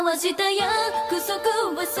はした約束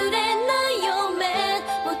忘れないよ目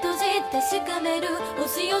を閉じ確かめる押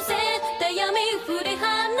し寄せた闇振り放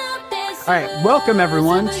って All right, welcome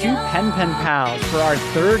everyone to Pen Pen Pals for our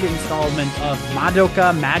third installment of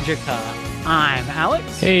Madoka Magica. I'm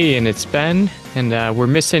Alex. Hey, and it's Ben, and we're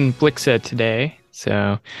missing Blixa today,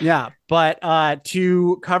 so... Yeah, but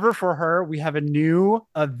to cover for her, we have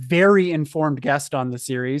a very informed guest on the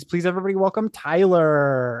series. Please, everybody, welcome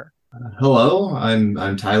Tyler. Hello,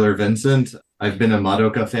 I'm Tyler Vincent. I've been a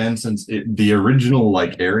Madoka fan since the original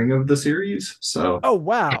airing of the series. So, oh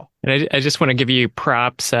wow! And I just want to give you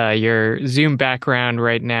props. Your Zoom background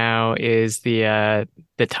right now is the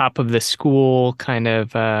top of the school kind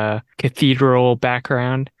of cathedral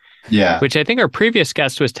background. Yeah, which I think our previous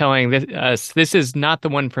guest was telling us this is not the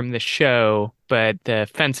one from the show, but the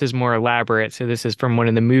fence is more elaborate. So this is from one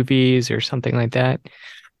of the movies or something like that.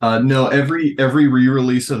 No, every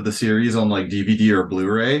re-release of the series on DVD or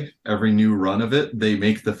Blu-ray, every new run of it, they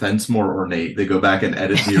make the fence more ornate. They go back and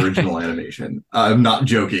edit the original animation. I'm not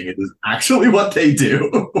joking. It is actually what they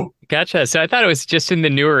do. Gotcha. So I thought it was just in the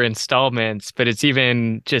newer installments, but it's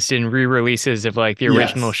even just in re-releases of the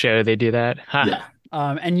original show. They do that. Huh. Yeah.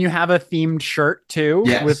 And you have a themed shirt too,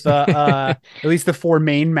 yes. with at least the four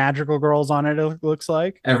main magical girls on it. It looks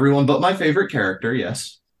like everyone but my favorite character.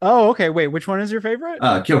 Yes. Oh, okay. Wait, which one is your favorite?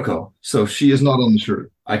 Kyoko. So she is not on the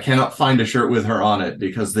shirt. I cannot find a shirt with her on it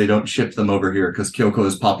because they don't ship them over here because Kyoko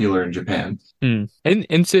is popular in Japan. And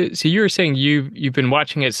so you were saying you've been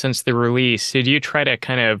watching it since the release. Did you try to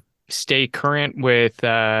kind of stay current with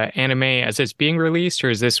anime as it's being released, or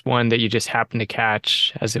is this one that you just happened to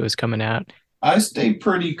catch as it was coming out? I stay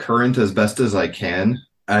pretty current as best as I can.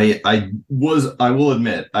 I will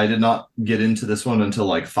admit, I did not get into this one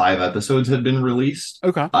until 5 episodes had been released.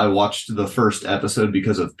 Okay. I watched the first episode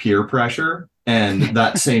because of peer pressure, and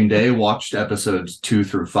that same day watched episodes 2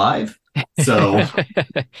 through 5. So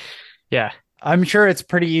yeah. I'm sure it's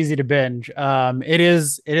pretty easy to binge. It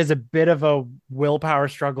is a bit of a willpower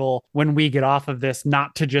struggle when we get off of this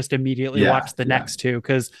not to just immediately watch the next two,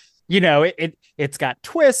 because it's got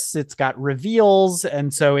twists, it's got reveals,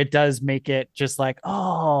 and so it does make it just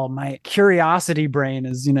oh, my curiosity brain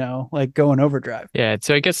is going overdrive. Yeah,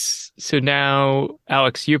 so I guess now,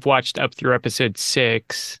 Alex, you've watched up through episode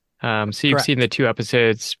 6. So you've Correct. seen the 2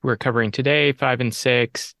 episodes we're covering today, 5 and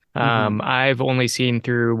 6. I've only seen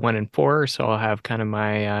through 1 and 4, so I'll have kind of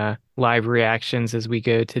my live reactions as we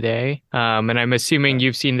go today. And I'm assuming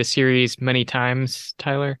you've seen the series many times,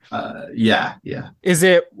 Tyler? Yeah. Is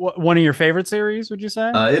it one of your favorite series, would you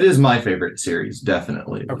say? It is my favorite series,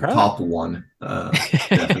 definitely. Okay. Top 1,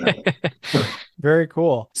 definitely. Very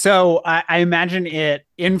cool. So I imagine it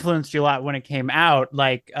influenced you a lot when it came out.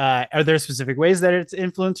 Are there specific ways that it's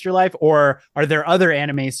influenced your life, or are there other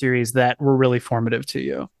anime series that were really formative to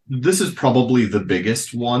you? This is probably the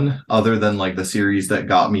biggest one, other than the series that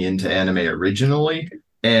got me into anime originally.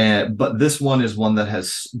 But this one is one that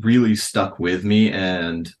has really stuck with me,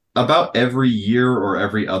 and about every year or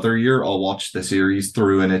every other year, I'll watch the series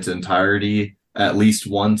through in its entirety at least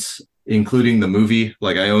once, including the movie.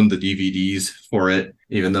 I own the DVDs for it,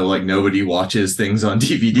 even though nobody watches things on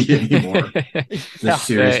DVD anymore. This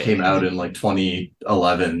series came out in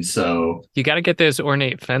 2011, so you got to get those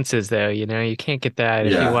ornate fences though. You can't get that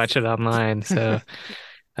if you watch it online. So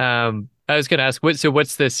I was gonna ask,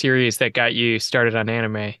 what's the series that got you started on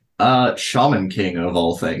anime? Shaman King of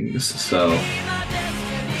all things. So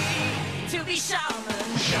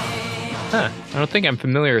I don't think I'm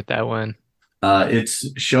familiar with that one. It's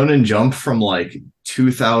Shonen Jump from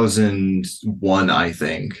 2001, I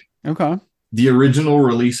think. Okay. The original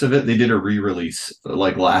release of it, they did a re-release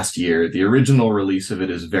last year. The original release of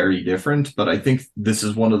it is very different, but I think this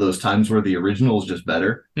is one of those times where the original is just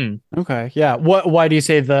better. Okay. Yeah. Why do you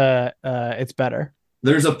say it's better?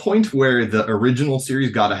 There's a point where the original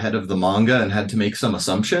series got ahead of the manga and had to make some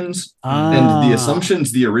assumptions. And the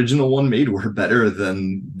assumptions the original one made were better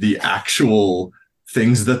than the actual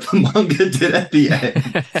things that the manga did at the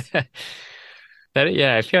end.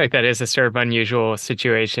 I feel like that is a sort of unusual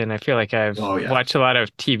situation. I feel like I've watched a lot of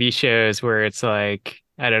TV shows where it's I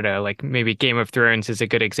don't know, maybe Game of Thrones is a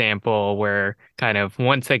good example, where kind of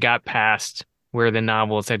once they got past where the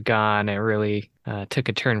novels had gone, it really took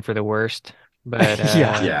a turn for the worst. But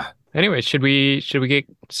anyway, should we get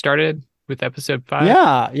started with episode 5?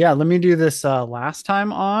 Yeah. Let me do this last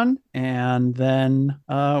time on, and then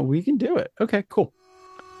we can do it. Okay, cool.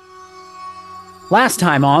 Last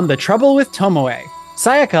time on The Trouble with Tomoe,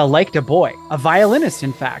 Sayaka liked a boy, a violinist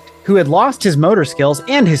in fact, who had lost his motor skills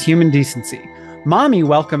and his human decency. Mommy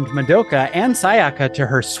welcomed Madoka and Sayaka to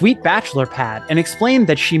her sweet bachelor pad and explained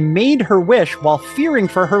that she made her wish while fearing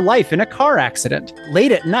for her life in a car accident.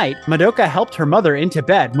 Late at night, Madoka helped her mother into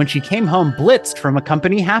bed when she came home blitzed from a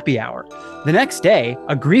company happy hour. The next day,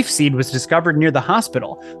 a grief seed was discovered near the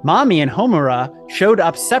hospital. Mommy and Homura showed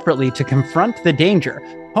up separately to confront the danger.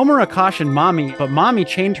 Homura cautioned Mommy, but Mommy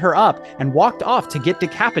chained her up and walked off to get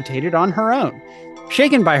decapitated on her own.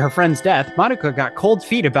 Shaken by her friend's death, Madoka got cold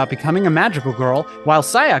feet about becoming a magical girl, while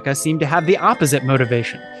Sayaka seemed to have the opposite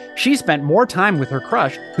motivation. She spent more time with her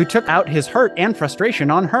crush, who took out his hurt and frustration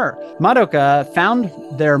on her. Madoka found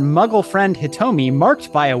their muggle friend Hitomi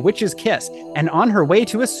marked by a witch's kiss and on her way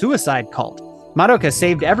to a suicide cult. Madoka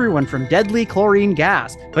saved everyone from deadly chlorine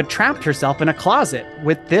gas, but trapped herself in a closet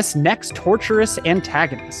with this next torturous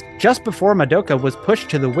antagonist. Just before Madoka was pushed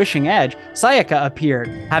to the wishing edge, Sayaka appeared,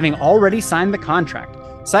 having already signed the contract.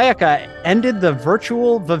 Sayaka ended the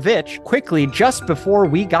virtual Vavitch quickly just before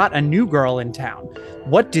we got a new girl in town.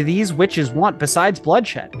 What do these witches want besides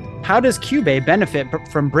bloodshed? How does Kyubei benefit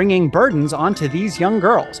from bringing burdens onto these young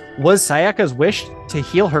girls? Was Sayaka's wish to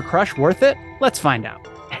heal her crush worth it? Let's find out.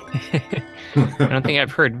 I don't think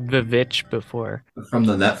I've heard Vavitch before. From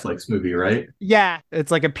the Netflix movie, right? Yeah,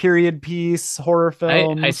 it's like a period piece horror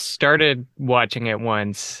film. I started watching it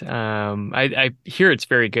once. I hear it's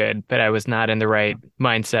very good, but I was not in the right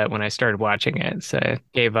mindset when I started watching it, so I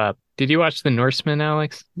gave up. Did you watch The Norseman,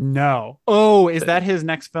 Alex? No. Oh, is that his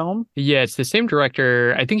next film? Yeah, it's the same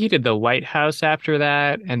director. I think he did The Lighthouse after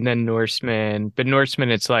that, and then Norseman. But Norseman,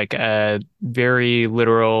 it's like a very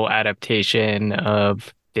literal adaptation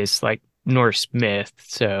of this like Norse myth,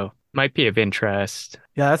 so might be of interest.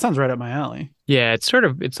 Yeah, that sounds right up my alley. Yeah, it's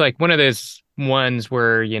like one of those ones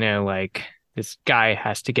where, you know, like this guy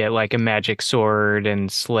has to get like a magic sword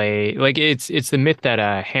and slay. Like it's the myth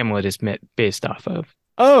that Hamlet is based off of.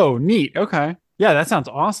 Oh, neat. Okay. Yeah, that sounds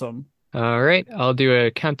awesome. All right, I'll do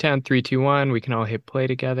a countdown 3, 2, 1. We can all hit play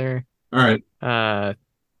together. All right.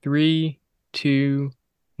 3, 2,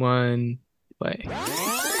 1, play.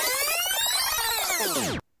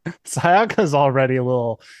 Sayaka's already a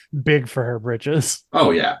little big for her britches.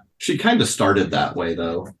 Oh, yeah. She kind of started that way,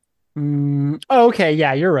 though. Oh, okay.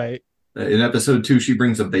 Yeah, you're right. In episode 2, she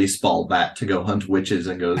brings a baseball bat to go hunt witches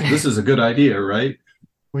and goes, "This is a good idea, right?"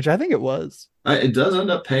 Which I think it was. It does end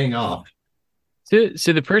up paying off. So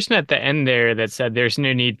the person at the end there that said there's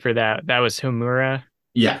no need for that was Homura?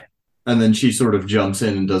 Yeah. And then she sort of jumps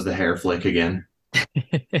in and does the hair flick again.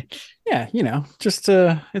 Yeah, you know, just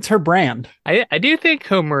it's her brand. I do think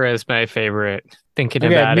Homura is my favorite. Thinking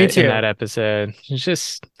about it in that episode,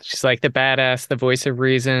 she's like the badass, the voice of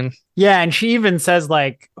reason. Yeah, and she even says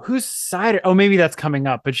like, "Whose side?" Oh, maybe that's coming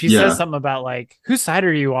up, but she says something about like, "Whose side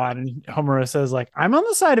are you on?" And Homura says like, "I'm on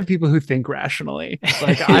the side of people who think rationally.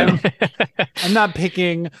 Like I'm not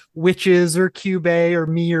picking witches or Kyubei or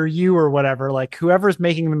me or you or whatever. Like whoever's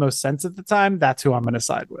making the most sense at the time, that's who I'm going to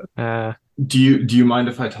side with." Do you mind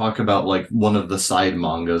if I talk about like one of the side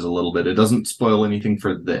mangas a little bit? It doesn't spoil anything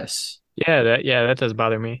for this. Yeah, that does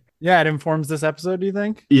bother me. Yeah, it informs this episode, do you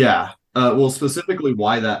think? Yeah. Well, specifically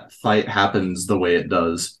why that fight happens the way it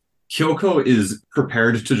does. Kyoko is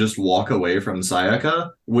prepared to just walk away from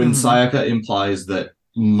Sayaka when Sayaka implies that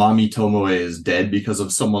Mami Tomoe is dead because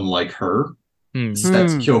of someone like her.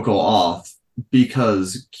 Sets Kyoko off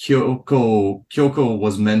because Kyoko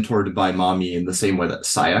was mentored by Mami in the same way that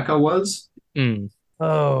Sayaka was.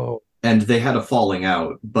 Oh. And they had a falling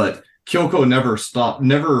out, but Kyoko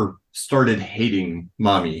never started hating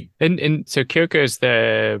Mami. And so Kyoko's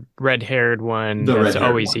the red-haired one that's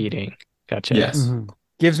always eating. Gotcha. Yes.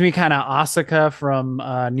 Gives me kind of Asuka from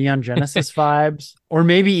Neon Genesis vibes. Or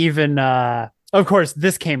maybe even, of course,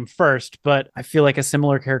 this came first, but I feel like a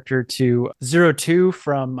similar character to 02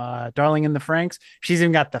 from Darling in the Franxx. She's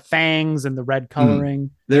even got the fangs and the red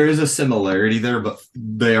coloring. There is a similarity there, but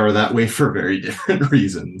they are that way for very different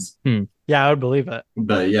reasons. Yeah, I would believe it.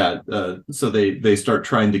 But yeah, so they start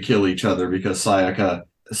trying to kill each other because Sayaka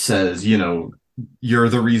says, you know, "You're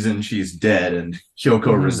the reason she's dead," and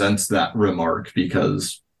Kyoko resents that remark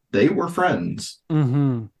because they were friends.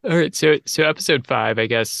 All right, so episode 5, I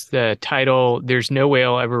guess the title, "There's No Way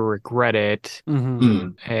I'll Ever Regret It,"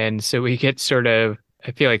 and so we get sort of,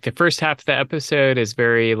 I feel like the first half of the episode is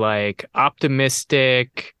very like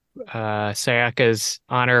optimistic. Sayaka's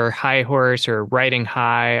on her high horse or riding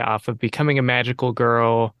high off of becoming a magical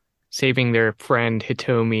girl, saving their friend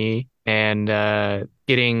Hitomi, and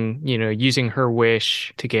getting, using her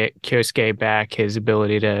wish to get Kyosuke back his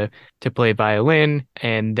ability to play violin.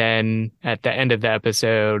 And then at the end of the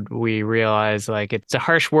episode, we realize like it's a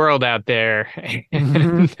harsh world out there.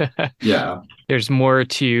 And, yeah. There's more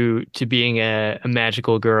to being a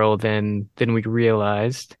magical girl than we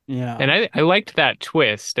realized. Yeah. And I liked that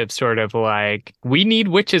twist of sort of like, we need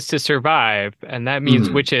witches to survive, and that means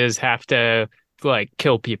witches have to like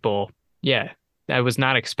kill people. Yeah. I was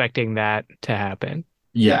not expecting that to happen.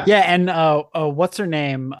 Yeah. Yeah, and what's her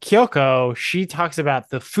name? Kyoko, she talks about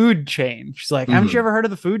the food chain. She's like, haven't you ever heard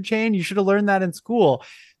of the food chain? You should have learned that in school.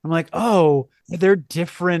 I'm like, oh, they're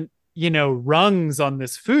different, rungs on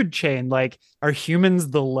this food chain. Like, are humans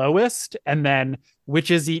the lowest? And then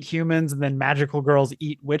witches eat humans, and then magical girls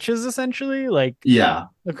eat witches, essentially? Like, yeah.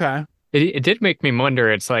 Okay. It did make me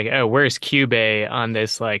wonder. It's like, oh, where's Kyubey on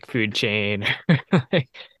this like food chain? Like,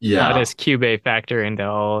 yeah. How does Kyubey factor into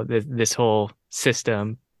all this whole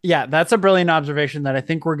system? Yeah, that's a brilliant observation that I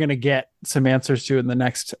think we're going to get some answers to in the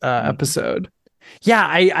next episode. Yeah,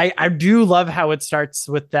 I do love how it starts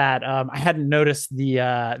with that. I hadn't noticed the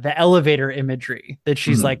elevator imagery that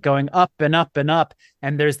she's like going up and up and up.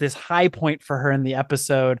 And there's this high point for her in the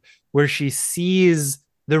episode where she sees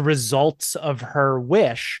the results of her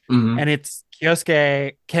wish, and it's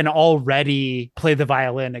Kyosuke can already play the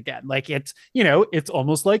violin again. Like it's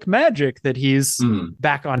almost like magic that he's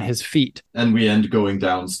back on his feet. And we end going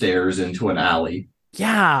downstairs into an alley.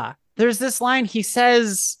 Yeah. There's this line he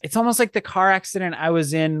says, it's almost like the car accident I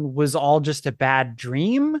was in was all just a bad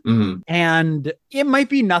dream. And it might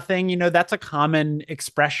be nothing, that's a common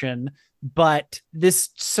expression, but this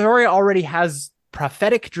story already has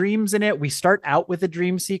prophetic dreams in it. We start out with a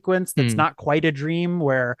dream sequence that's not quite a dream,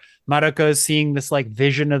 where Madoka is seeing this like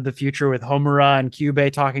vision of the future with Homura and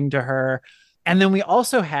Kyubey talking to her. And then we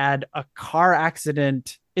also had a car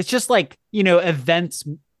accident. It's just like, events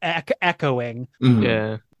echoing.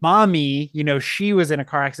 Yeah. Mommy, she was in a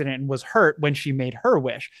car accident and was hurt when she made her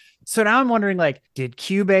wish. So now I'm wondering, like, did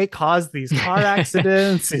Kyubey cause these car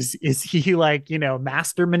accidents? Is he like,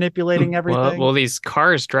 master manipulating everything? Well, these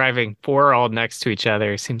cars driving 4 all next to each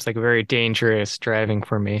other seems like a very dangerous driving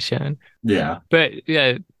formation. Yeah. But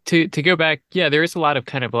yeah, to go back, yeah, there is a lot of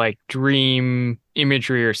kind of like dream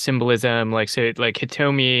imagery or symbolism. Like, so like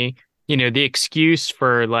Hitomi, the excuse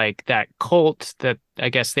for like that cult that I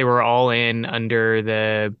guess they were all in under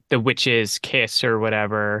the witch's kiss or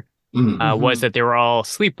whatever. Was that they were all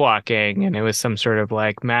sleepwalking, and it was some sort of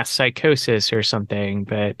like mass psychosis or something.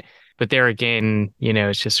 But there again,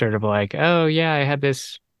 it's just sort of like, oh yeah,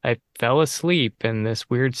 I fell asleep and this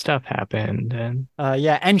weird stuff happened. And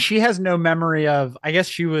yeah, and she has no memory of, I guess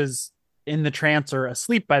she was in the trance or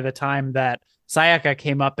asleep by the time that Sayaka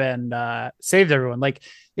came up and saved everyone. Like,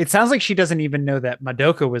 it sounds like she doesn't even know that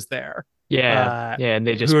Madoka was there. Yeah, and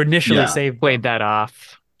they just who initially played that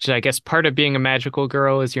off. Which I guess part of being a magical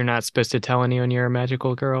girl is you're not supposed to tell anyone you're a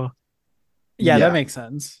magical girl. Yeah, that makes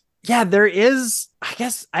sense. Yeah, there is, I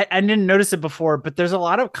guess, I didn't notice it before, but there's a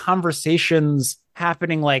lot of conversations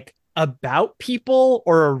happening like about people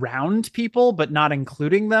or around people, but not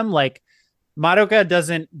including them. Like, Madoka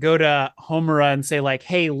doesn't go to Homura and say like,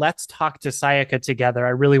 hey, let's talk to Sayaka together. I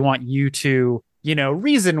really want you to,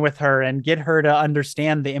 reason with her and get her to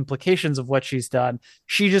understand the implications of what she's done.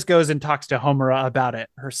 She just goes and talks to Homura about it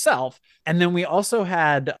herself. And then we also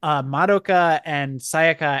had Madoka and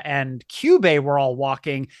Sayaka and Kyubey were all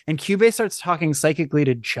walking, and Kyubey starts talking psychically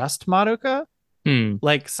to just Madoka.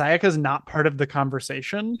 Like, Sayaka's not part of the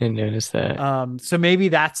conversation. Didn't notice that. So maybe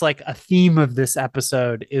that's like a theme of this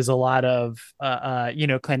episode, is a lot of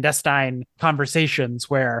clandestine conversations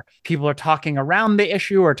where people are talking around the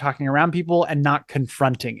issue or talking around people and not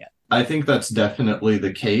confronting it. I think that's definitely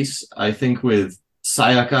the case. I think with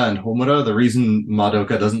Sayaka and Homura, the reason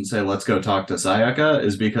Madoka doesn't say let's go talk to Sayaka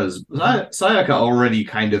is because Sayaka already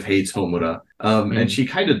kind of hates Homura. And she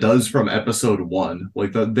kind of does from episode 1.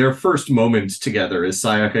 Like their first moment together is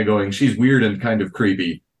Sayaka going, she's weird and kind of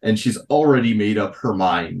creepy. And she's already made up her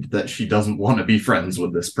mind that she doesn't want to be friends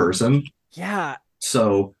with this person. Yeah.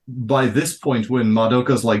 So by this point, when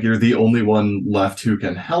Madoka's like, you're the only one left who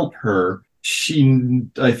can help her, she,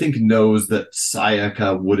 I think, knows that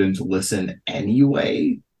Sayaka wouldn't listen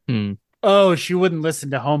anyway. Oh, she wouldn't listen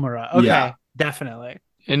to Homura. Okay, yeah. Definitely.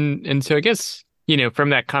 And so I guess, from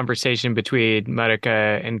that conversation between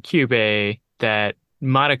Madoka and Kyubey, that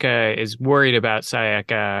Madoka is worried about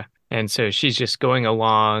Sayaka, and so she's just going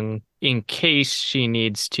along in case she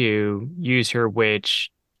needs to use her wish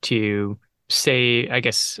to say, I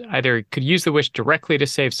guess, either could use the wish directly to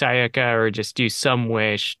save Sayaka or just do some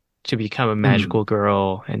wish to become a magical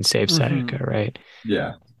girl and save Sayaka, right?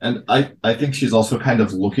 Yeah. And I think she's also kind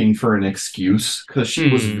of looking for an excuse because she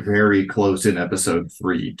was very close in episode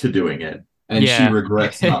 3 to doing it. And she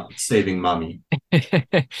regrets not saving mommy.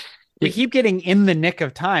 We keep getting in the nick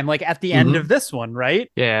of time, like at the end of this one, right?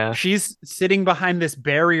 Yeah. She's sitting behind this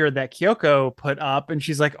barrier that Kyoko put up, and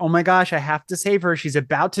she's like, oh my gosh, I have to save her. She's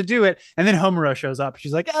about to do it. And then Homura shows up.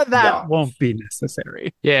 She's like, that won't be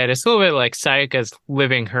necessary. Yeah, it's a little bit like Sayaka's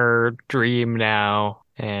living her dream now.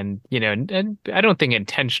 And, and I don't think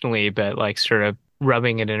intentionally, but like sort of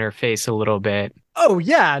rubbing it in her face a little bit. Oh,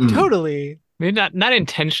 yeah, totally. Maybe not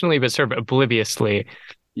intentionally, but sort of obliviously.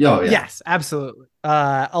 Yeah. Yes, absolutely.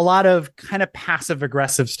 A lot of kind of passive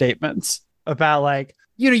aggressive statements about like,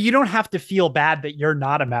 you don't have to feel bad that you're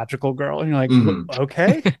not a magical girl. And you're like,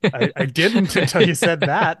 okay, I didn't until you said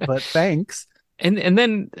that, but thanks. And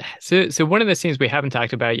then, so one of the scenes we haven't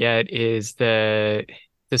talked about yet is the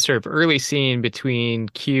sort of early scene between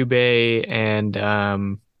Kyubey and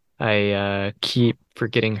I keep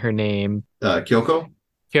forgetting her name. Kyoko?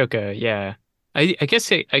 Kyoko, yeah. I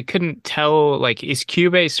guess I couldn't tell, like, is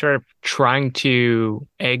Kyubey sort of trying to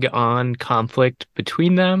egg on conflict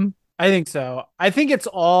between them? I think so. I think it's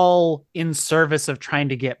all in service of trying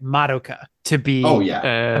to get Madoka to be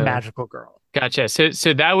a magical girl. Gotcha.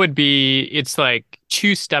 So that would be, it's like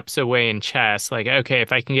 2 steps away in chess. Like, okay,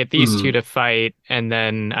 if I can get these two to fight, and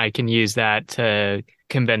then I can use that to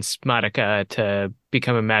convince Madoka to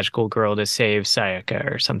become a magical girl to save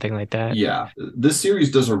Sayaka or something like that. Yeah. This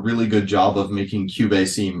series does a really good job of making Kyubey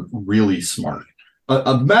seem really smart.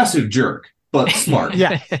 A massive jerk, but smart.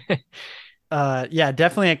 Yeah,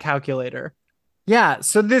 definitely a calculator. Yeah,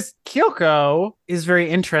 so this Kyoko is very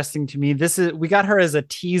interesting to me. We got her as a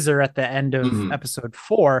teaser at the end of episode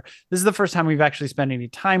 4. This is the first time we've actually spent any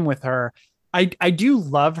time with her. I do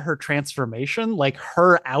love her transformation, like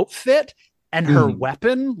her outfit and her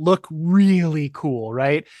weapon look really cool,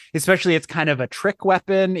 right? Especially it's kind of a trick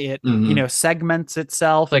weapon. It, segments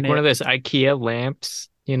itself. Like one of those IKEA lamps,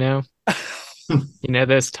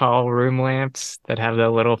 those tall room lamps that have the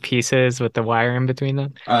little pieces with the wire in between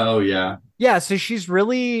them. Oh, yeah. Yeah, so she's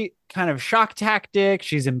really kind of shock tactic.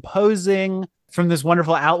 She's imposing from this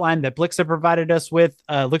wonderful outline that Blixa provided us with.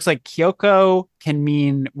 Looks like Kyoko can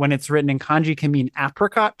mean, when it's written in kanji, can mean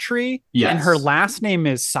apricot tree. Yes. And her last name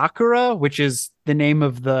is Sakura, which is the name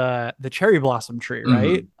of the cherry blossom tree,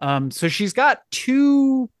 right? So she's got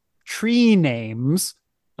 2 tree names.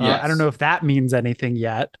 Yes. I don't know if that means anything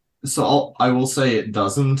yet. So I will say it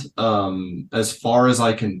doesn't. As far as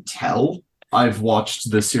I can tell, I've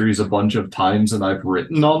watched this series a bunch of times, and I've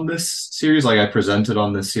written on this series. Like I presented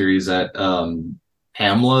on this series at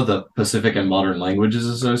PAMLA, the Pacific and Modern Languages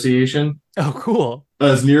Association. Oh, cool.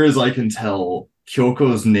 As near as I can tell,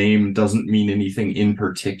 Kyoko's name doesn't mean anything in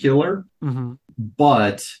particular,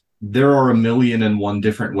 but there are 1,000,001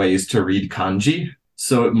 different ways to read kanji.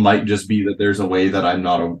 So it might just be that there's a way that I'm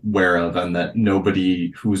not aware of and that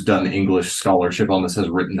nobody who's done English scholarship on this has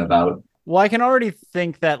written about. Well, I can already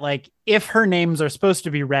think that, like, if her names are supposed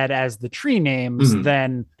to be read as the tree names,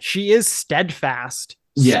 then she is steadfast,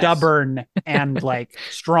 stubborn, and, like,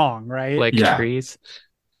 strong, right? Like trees.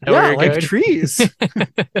 Yeah, like trees.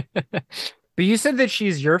 But you said that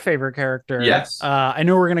she's your favorite character. Yes. I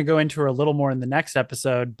know we're going to go into her a little more in the next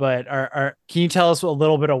episode, but can you tell us a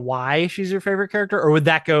little bit of why she's your favorite character, or would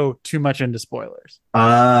that go too much into spoilers?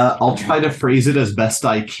 I'll try to phrase it as best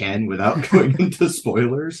I can without going into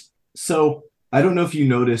spoilers. So I don't know if you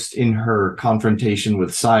noticed in her confrontation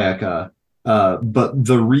with Sayaka, but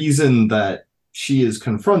the reason that she is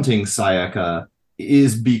confronting Sayaka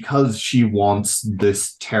is because she wants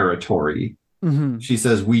this territory. She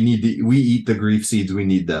says, we eat the grief seeds, we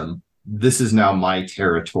need them. This is now my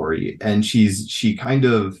territory. And she kind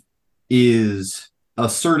of is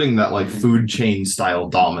asserting that, like, food chain style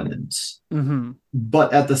dominance.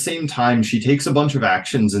 But at the same time, she takes a bunch of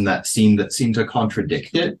actions in that scene that seem to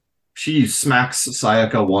contradict it. She smacks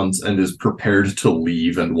Sayaka once and is prepared to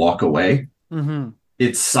leave and walk away.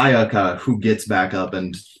 It's Sayaka who gets back up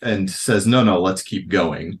and says, no, let's keep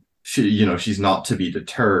going. She's not to be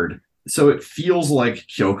deterred. So it feels like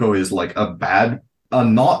Kyoko is like a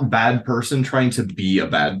not bad person trying to be a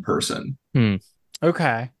bad person.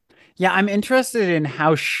 Okay. Yeah, I'm interested in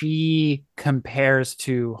how she compares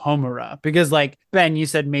to Homura, because, like, Ben, you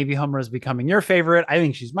said maybe Homura's becoming your favorite. I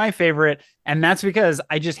think she's my favorite, and that's because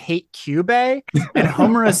I just hate Kyubey, and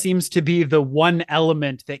Homura seems to be the one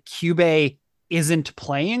element that Kyubey isn't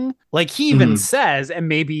playing. Like, he even says, and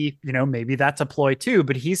maybe that's a ploy too,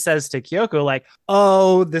 but he says to Kyoko, like,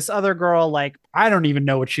 oh, this other girl, like, I don't even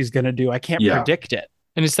know what she's gonna do. I can't predict it.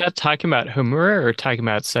 And is that talking about Homura or talking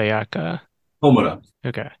about Sayaka? Homura.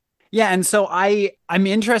 Okay. Yeah, and so I'm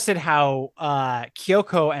interested how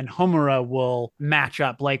Kyoko and Homura will match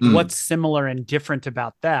up. Like, what's similar and different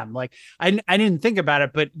about them? Like, I didn't think about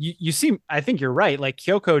it, but you seem, I think you're right. Like,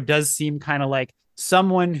 Kyoko does seem kind of like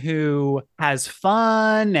someone who has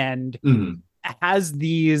fun and has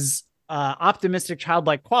these optimistic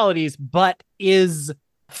childlike qualities, but is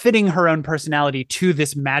fitting her own personality to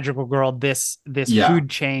this magical girl, this food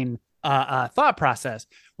chain thought process.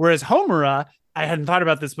 Whereas Homura, I hadn't thought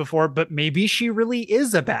about this before, but maybe she really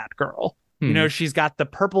is a bad girl. You know, she's got the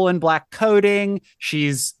purple and black coding.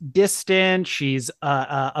 She's distant. She's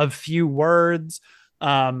of few words.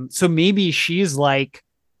 So maybe she's like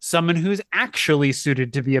someone who's actually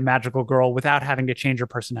suited to be a magical girl without having to change her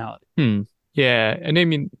personality. Yeah, and I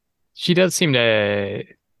mean, she does seem to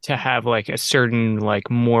have like a certain like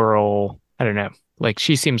moral, I don't know, like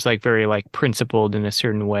she seems like very like principled in a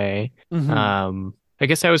certain way. I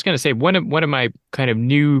guess I was going to say one of my kind of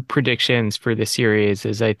new predictions for the series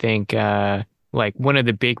is I think like one of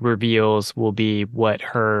the big reveals will be what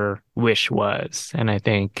her wish was, and I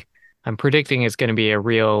think I'm predicting it's going to be a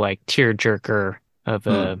real like tearjerker of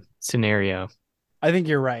a scenario. I think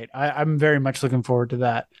you're right. I'm very much looking forward to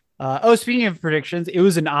that. Speaking of predictions, it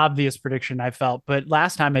was an obvious prediction I felt, but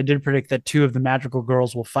last time I did predict that 2 of the magical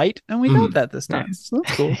girls will fight, and we got that this time. Nice. So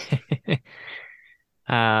that's cool.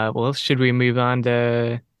 Well, should we move on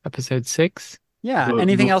to episode 6? Yeah.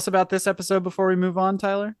 Anything else about this episode before we move on,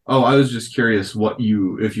 Tyler? Oh, I was just curious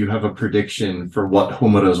if you have a prediction for what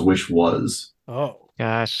Homura's wish was. Oh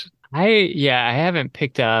gosh, I haven't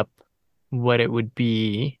picked up what it would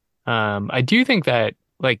be. I do think that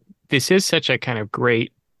like this is such a kind of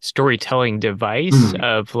great storytelling device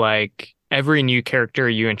of like every new character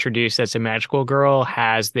you introduce as a magical girl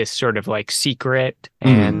has this sort of like secret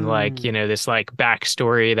and like, you know, this like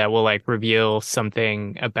backstory that will like reveal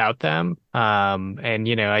something about them. And,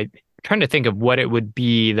 you know, I'm trying to think of what it would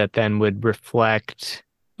be that then would reflect,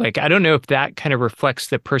 like, I don't know if that kind of reflects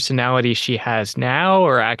the personality she has now,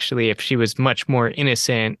 or actually if she was much more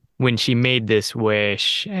innocent when she made this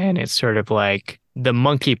wish and it's sort of like the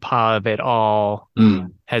monkey paw of it all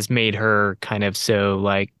has made her kind of so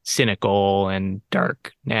like cynical and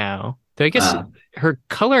dark now. So I guess her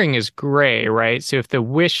coloring is gray, right? So if the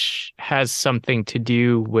wish has something to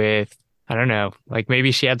do with, I don't know, like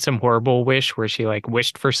maybe she had some horrible wish where she like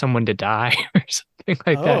wished for someone to die or something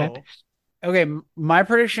like that. Okay, my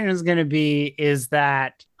prediction is going to be is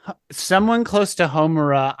that someone close to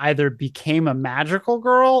Homura either became a magical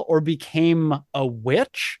girl or became a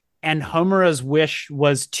witch, and Homura's wish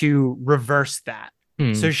was to reverse that.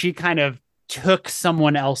 So she kind of took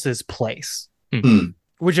someone else's place,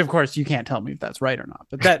 which of course you can't tell me if that's right or not,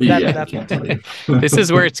 but that's can't tell you. This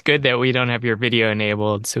is where it's good that we don't have your video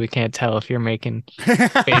enabled, so we can't tell if you're making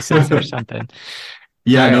faces or something.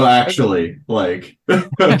 Yeah, no, actually, like.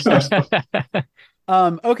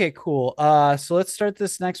 Okay, cool. So let's start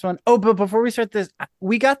this next one. Oh, but before we start this,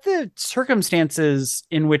 we got the circumstances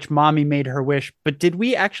in which Mommy made her wish, but did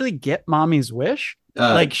we actually get Mommy's wish?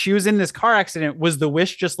 Like she was in this car accident. Was the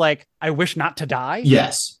wish just like, I wish not to die?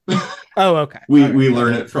 Yes. Oh, okay. We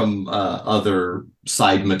learn it from other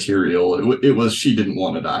side material. It was she didn't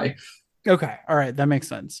want to die. Okay. All right. That makes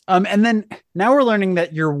sense. And then now we're learning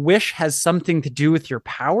that your wish has something to do with your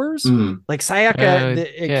powers. Like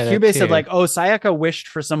Sayaka, Kyubey said like, oh, Sayaka wished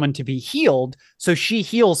for someone to be healed. So she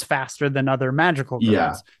heals faster than other magical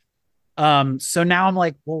girls. Yeah. So now I'm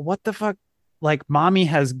like, well, what the fuck? Like Mommy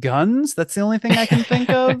has guns? That's the only thing I can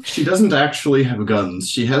think of. She doesn't actually have guns.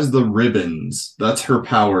 She has the ribbons. That's her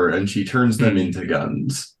power. And she turns them into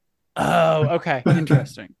guns. Oh, okay.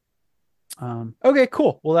 Interesting. Okay,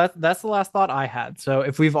 cool. Well, that's the last thought I had. So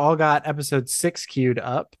if we've all got episode 6 queued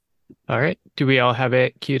up. All right. Do we all have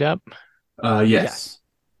it queued up? Yes.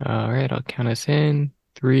 All right. I'll count us in.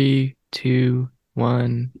 3, 2,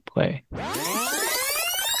 1, play.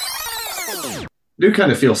 I do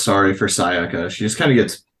kind of feel sorry for Sayaka. She just kind of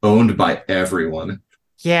gets owned by everyone.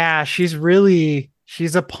 Yeah, she's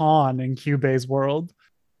a pawn in Kyubey's world.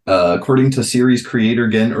 According to series creator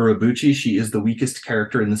Gen Urobuchi, she is the weakest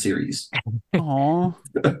character in the series. Aww.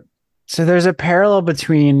 So there's a parallel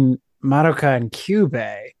between Madoka and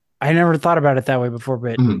Kyubey. I never thought about it that way before,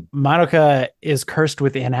 but Madoka is cursed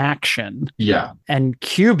with inaction. Yeah. And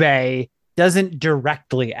Kyubey doesn't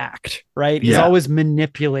directly act, right? He's always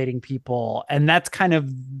manipulating people. And that's kind of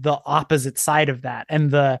the opposite side of that.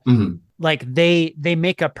 And like they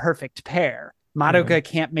make a perfect pair. Madoka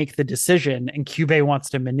can't make the decision, and Kyubey wants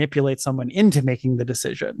to manipulate someone into making the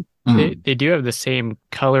decision. They do have the same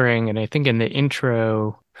coloring, and I think in the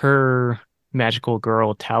intro, her magical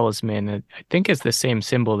girl talisman. I think is the same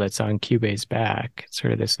symbol that's on Kyubei's back. It's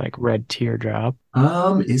sort of this like red teardrop.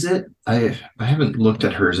 Is it? I haven't looked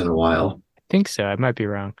at hers in a while. I think so. I might be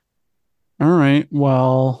wrong. All right.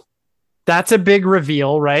 Well, that's a big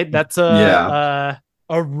reveal, right? That's a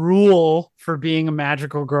rule for being a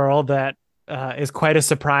magical girl that is quite a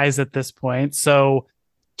surprise at this point. So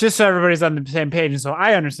just so everybody's on the same page, and so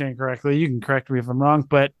I understand correctly, you can correct me if I'm wrong,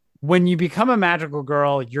 but when you become a magical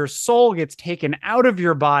girl, your soul gets taken out of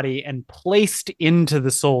your body and placed into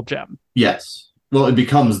the soul gem. Yes. Well, it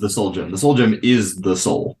becomes the soul gem. The soul gem is the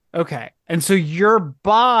soul. Okay. And so your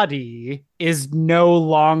body is no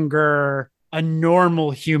longer a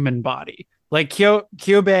normal human body. Like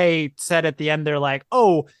Kyubei said at the end, they're like,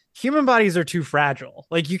 oh, human bodies are too fragile.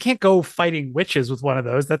 Like you can't go fighting witches with one of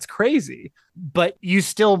those. That's crazy. But you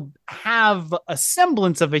still have a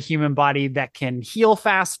semblance of a human body that can heal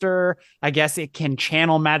faster. I guess it can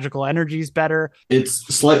channel magical energies better. It's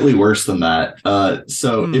slightly worse than that.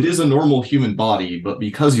 It is a normal human body, but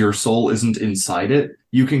because your soul isn't inside it,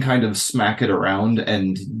 you can kind of smack it around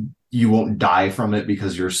and you won't die from it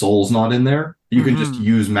because your soul's not in there. You can just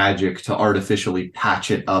use magic to artificially patch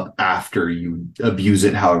it up after you abuse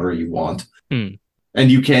it however you want. And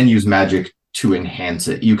you can use magic to enhance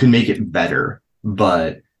it. You can make it better,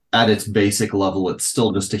 but at its basic level, it's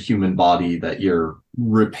still just a human body that you're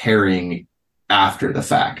repairing after the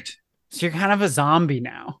fact. So you're kind of a zombie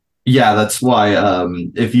now. Yeah, that's why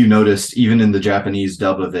if you noticed, even in the Japanese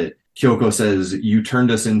dub of it, Kyoko says, "You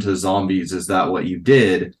turned us into zombies. Is that what you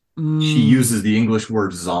did?" She uses the English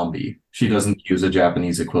word zombie. She doesn't use a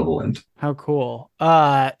Japanese equivalent. How cool.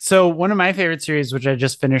 So one of my favorite series, which I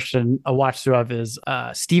just finished a watch through of, is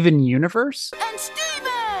Steven Universe. And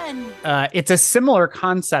Steven! It's a similar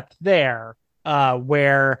concept there,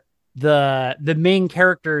 where the main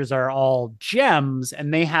characters are all gems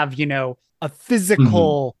and they have, a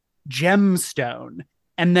physical gemstone.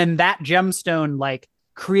 And then that gemstone, like,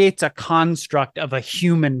 creates a construct of a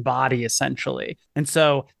human body, essentially. And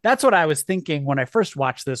so that's what I was thinking when I first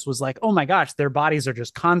watched this, was like, oh my gosh, their bodies are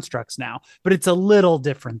just constructs now. But it's a little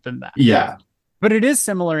different than that. Yeah. But it is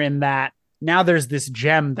similar in that now there's this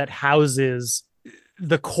gem that houses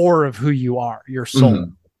the core of who you are, your soul.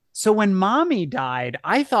 So when mommy died,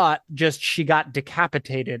 I thought just she got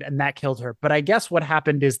decapitated and that killed her. But I guess what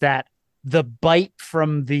happened is that the bite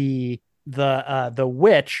from the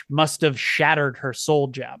witch must have shattered her soul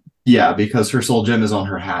gem. Yeah, because her soul gem is on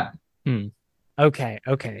her hat. Okay,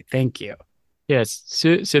 thank you. Yes,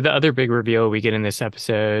 so the other big reveal we get in this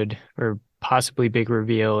episode, or possibly big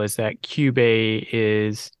reveal, is that Kyubei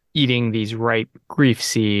is eating these ripe grief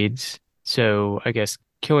seeds. So I guess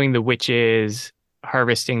killing the witches,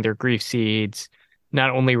 harvesting their grief seeds,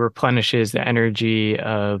 not only replenishes the energy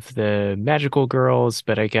of the magical girls,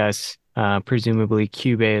 but I guess presumably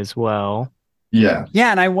Kyubei as well. Yeah.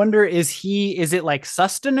 And I wonder, is it like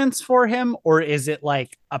sustenance for him, or is it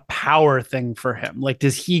like a power thing for him? Like,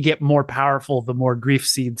 does he get more powerful the more grief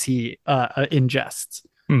seeds he ingests?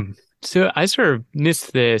 So I sort of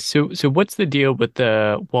missed this. So what's the deal with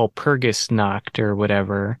the Walpurgisnacht or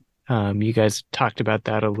whatever? You guys talked about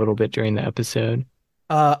that a little bit during the episode.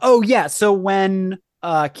 So when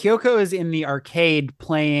Kyoko is in the arcade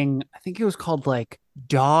playing, I think it was called like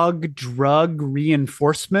Dog Drug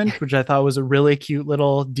Reinforcement, which I thought was a really cute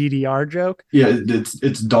little DDR joke. Yeah,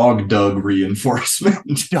 it's Dog Dug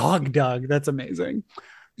Reinforcement. Dog Dug, that's amazing.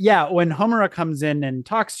 Yeah, when Homura comes in and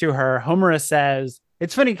talks to her, Homura says,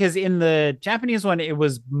 it's funny because in the Japanese one, it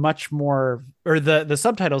was much more, or the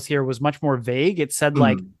subtitles here was much more vague. It said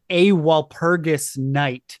like a Walpurgis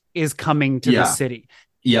night is coming to the city.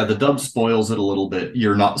 Yeah, the dub spoils it a little bit.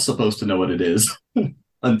 You're not supposed to know what it is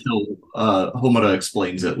until Homura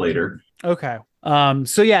explains it later. Okay.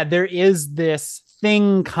 There is this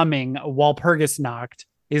thing coming. Walpurgisnacht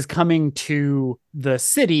is coming to the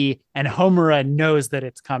city, and Homura knows that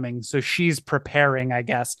it's coming. So she's preparing, I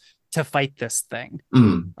guess, to fight this thing.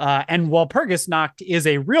 And Walpurgisnacht is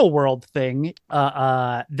a real world thing.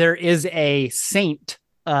 There is a saint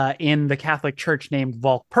in the Catholic Church named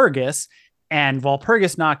Walpurgis, and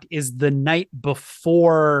Walpurgisnacht is the night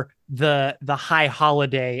before the high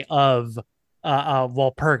holiday of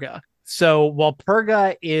Walpurga. So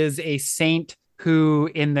Walpurga is a saint who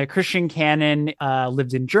in the Christian canon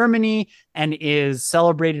lived in Germany and is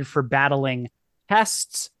celebrated for battling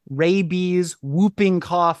pests, rabies, whooping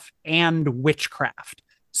cough, and witchcraft.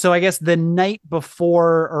 So I guess the night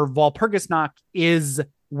before, or Walpurgisnacht, is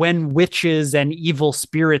when witches and evil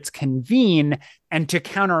spirits convene. And to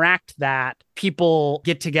counteract that, people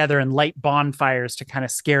get together and light bonfires to kind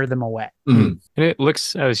of scare them away. And it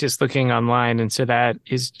looks, I was just looking online, and so that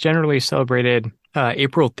is generally celebrated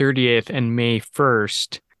April 30th and May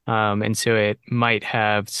 1st. And so it might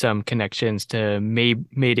have some connections to May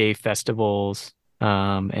Day festivals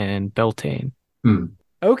and Beltane.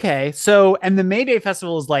 Okay. So, and the May Day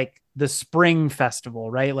festival is like the spring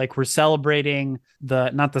festival, right? Like we're celebrating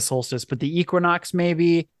not the solstice, but the equinox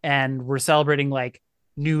maybe. And we're celebrating like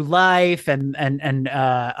new life and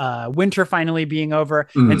winter finally being over.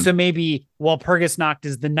 And so maybe Walpurgisnacht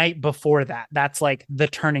is the night before that. That's like the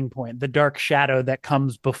turning point, the dark shadow that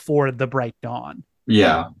comes before the bright dawn.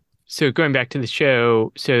 Yeah. So going back to the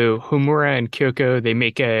show, so Homura and Kyoko, they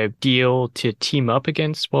make a deal to team up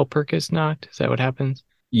against Walpurgisnacht. Is that what happens?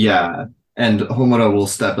 Yeah. And Homura will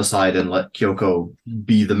step aside and let Kyoko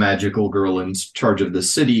be the magical girl in charge of the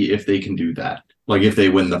city if they can do that. Like if they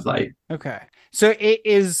win the fight. Okay. So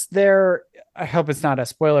is there, I hope it's not a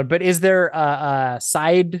spoiler, but is there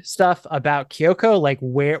side stuff about Kyoko? Like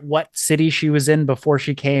what city she was in before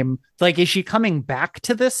she came? Like, is she coming back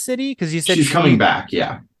to this city? Because you said she's coming back.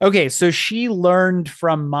 Yeah. Okay. So she learned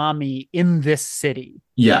from mommy in this city.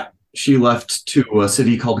 Yeah. She left to a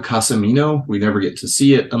city called Casamino. We never get to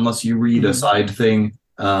see it unless you read a side thing.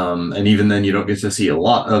 And even then you don't get to see a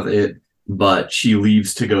lot of it, but she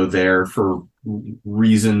leaves to go there for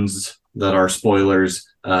reasons that are spoilers,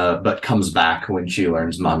 but comes back when she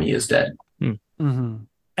learns mommy is dead.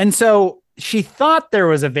 And so she thought there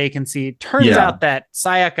was a vacancy. Turns out that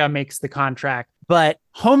Sayaka makes the contract, but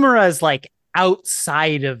Homura is like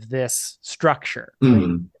outside of this structure.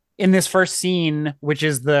 Right? In this first scene, which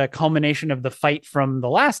is the culmination of the fight from the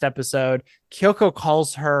last episode, Kyoko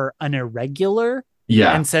calls her an irregular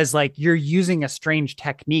and says like, you're using a strange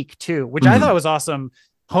technique too, which I thought was awesome.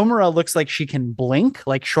 Homura looks like she can blink,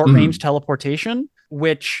 like short range teleportation,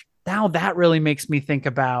 which now that really makes me think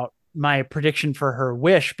about my prediction for her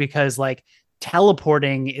wish, because like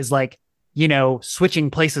teleporting is like, you know,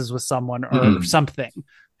 switching places with someone or something.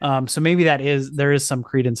 So maybe there is some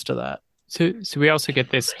credence to that. So we also get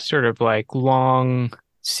this sort of like long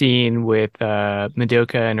scene with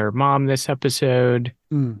Madoka and her mom this episode,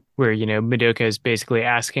 where, you know, Madoka is basically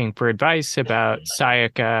asking for advice about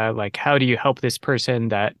Sayaka, like, how do you help this person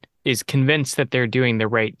that is convinced that they're doing the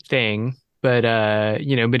right thing? But,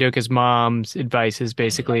 you know, Madoka's mom's advice is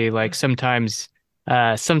basically like, sometimes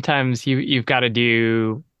you've got to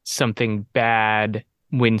do something bad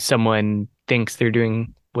when someone thinks they're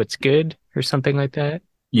doing what's good or something like that.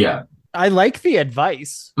 Yeah. I like the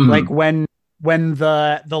advice. Like when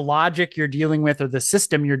the logic you're dealing with or the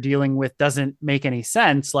system you're dealing with doesn't make any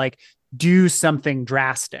sense, like do something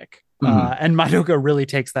drastic. And Madoka really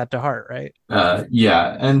takes that to heart, right?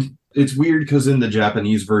 Yeah. And it's weird because in the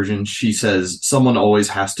Japanese version, she says someone always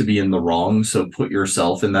has to be in the wrong. So put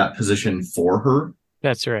yourself in that position for her.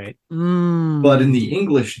 That's right. But in the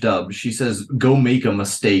English dub, she says, go make a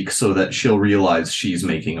mistake so that she'll realize she's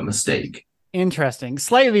making a mistake. Interesting.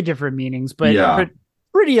 Slightly different meanings, but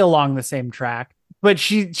pretty along the same track. But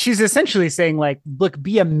she's essentially saying like, look,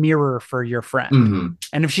 be a mirror for your friend.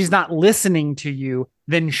 And if she's not listening to you,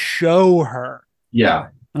 then show her. Yeah.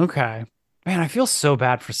 Okay. Man, I feel so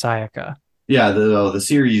bad for Sayaka. Yeah, the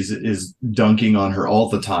series is dunking on her all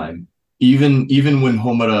the time. Even when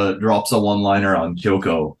Homura drops a one-liner on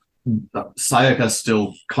Kyoko, Sayaka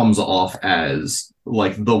still comes off as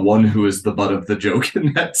like the one who is the butt of the joke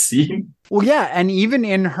in that scene. Well, yeah, and even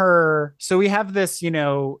in her, so we have this, you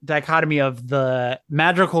know, dichotomy of the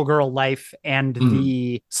magical girl life and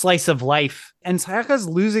the slice of life, and Sayaka's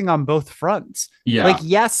losing on both fronts. Yeah. Like,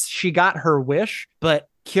 yes, she got her wish, but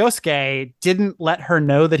Kyosuke didn't let her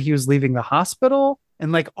know that he was leaving the hospital,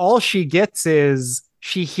 and like all she gets is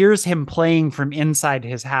she hears him playing from inside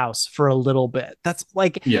his house for a little bit. That's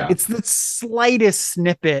like, it's the slightest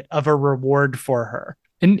snippet of a reward for her.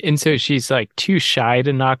 And so she's like too shy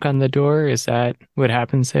to knock on the door. Is that what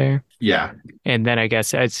happens there? Yeah. And then I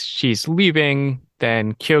guess as she's leaving,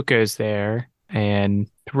 then Kyoko's there and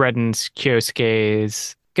threatens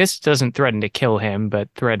Kyosuke's, I guess doesn't threaten to kill him, but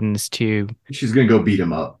threatens to... She's going to go beat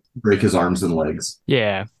him up, break his arms and legs.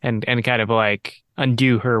 Yeah. And kind of like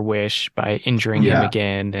undo her wish by injuring him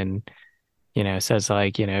again. And, you know, says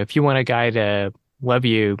like, you know, if you want a guy to love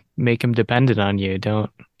you, make him dependent on you.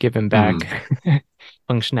 Don't give him back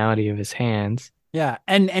functionality of his hands. Yeah.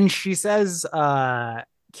 And she says,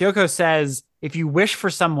 Kyoko says, if you wish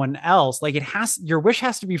for someone else, like your wish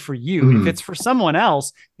has to be for you. If it's for someone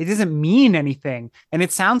else, it doesn't mean anything. And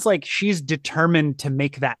it sounds like she's determined to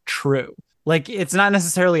make that true. Like, it's not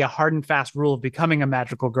necessarily a hard and fast rule of becoming a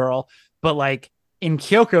magical girl, but like in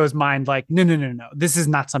Kyoko's mind, like, no. This is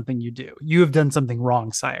not something you do. You have done something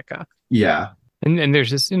wrong, Sayaka. Yeah. And there's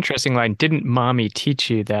this interesting line, didn't mommy teach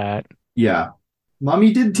you that? Yeah.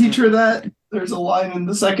 Mommy did teach her that. There's a line in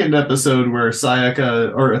the second episode where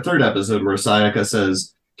Sayaka, or a third episode where Sayaka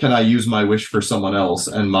says, can I use my wish for someone else?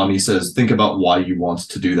 And mommy says, think about why you want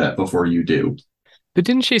to do that before you do. But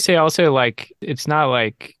didn't she say also, like, it's not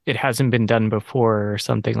like it hasn't been done before or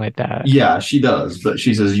something like that? Yeah, she does. But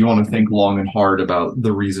she says, you want to think long and hard about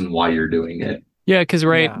the reason why you're doing it. Yeah,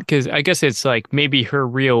 because I guess it's like maybe her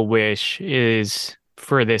real wish is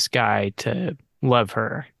for this guy to love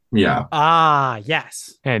her. Yeah. Ah,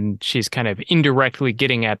 yes. And she's kind of indirectly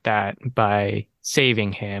getting at that by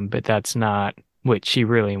saving him, but that's not what she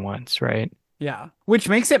really wants, right? Yeah. Which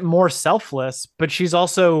makes it more selfless, but she's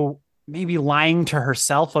also maybe lying to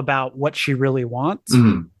herself about what she really wants.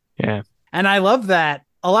 Mm-hmm. Yeah. And I love that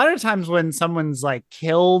a lot of times when someone's like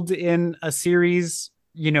killed in a series,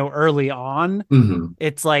 early on,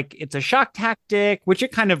 it's like it's a shock tactic, which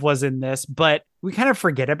it kind of was in this, but we kind of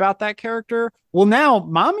forget about that character. Well, now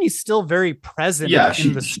mommy's still very present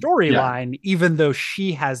in the storyline, even though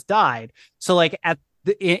she has died. So like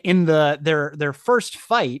in their first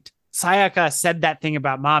fight, Sayaka said that thing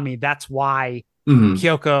about mommy. That's why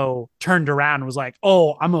Kyoko turned around and was like,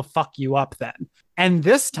 oh, I'm gonna fuck you up then. And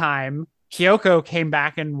this time Kyoko came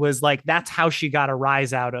back and was like, that's how she got a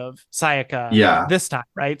rise out of Sayaka this time,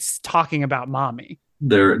 right? Talking about mommy.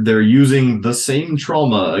 They're using the same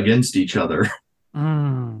trauma against each other.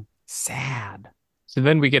 Sad. So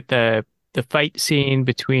then we get the fight scene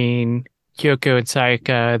between Kyoko and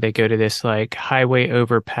Sayaka. They go to this like highway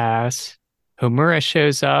overpass. Homura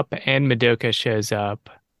shows up and Madoka shows up.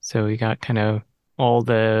 So we got kind of all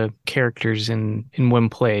the characters in one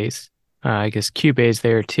place. I guess Kyubei's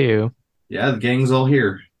there too. Yeah, the gang's all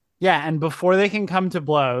here. Yeah, and before they can come to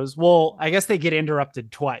blows, well, I guess they get interrupted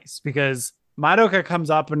twice because Madoka comes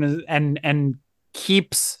up and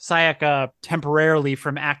keeps Sayaka temporarily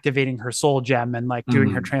from activating her soul gem and like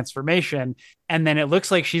doing her transformation. And then it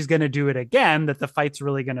looks like she's going to do it again, that the fight's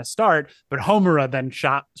really going to start. But Homura then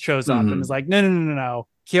shows up and is like, no.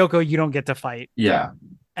 Kyoko, you don't get to fight. Yeah.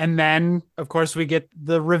 And then, of course, we get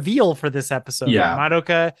the reveal for this episode. Yeah.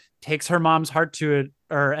 Madoka takes her mom's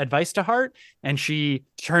advice to heart, and she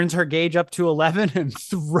turns her gauge up to 11 and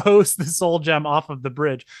throws the soul gem off of the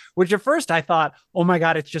bridge, which at first I thought, oh my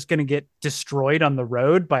God, it's just going to get destroyed on the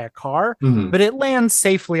road by a car, but it lands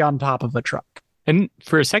safely on top of a truck. And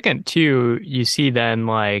for a second too, you see then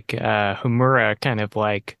like Homura kind of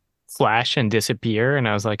like flash and disappear. And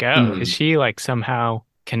I was like, oh, is she like somehow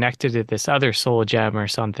connected to this other soul gem or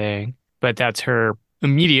something? But that's her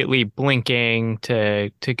immediately blinking to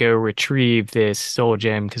go retrieve this soul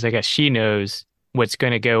gem, because I guess she knows what's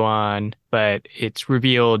going to go on, but it's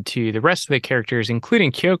revealed to the rest of the characters,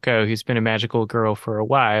 including Kyoko, who's been a magical girl for a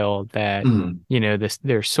while, that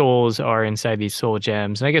their souls are inside these soul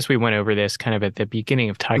gems. And I guess we went over this kind of at the beginning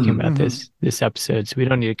of talking about this episode, so we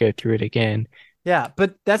don't need to go through it again. Yeah,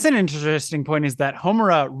 but that's an interesting point, is that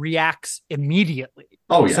Homura reacts immediately.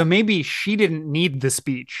 Oh, yeah. So maybe she didn't need the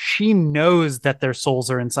speech. She knows that their souls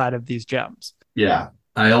are inside of these gems. Yeah.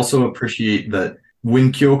 I also appreciate that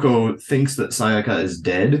when Kyoko thinks that Sayaka is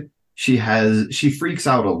dead, she freaks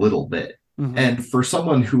out a little bit. And for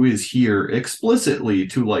someone who is here explicitly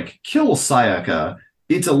to like kill Sayaka,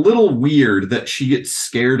 it's a little weird that she gets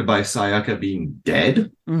scared by Sayaka being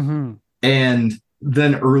dead. And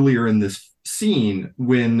then earlier in this scene,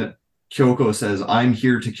 when Kyoko says, I'm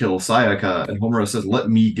here to kill Sayaka, and Homura says, let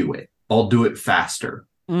me do it. I'll do it faster.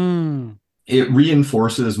 It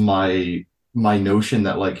reinforces my notion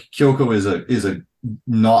that like Kyoko is a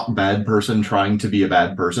not bad person trying to be a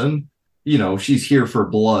bad person. You know, she's here for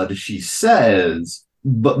blood, she says,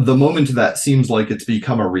 but the moment that seems like it's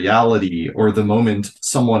become a reality, or the moment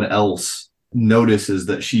someone else notices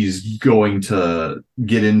that she's going to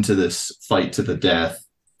get into this fight to the death,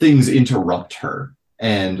 things interrupt her,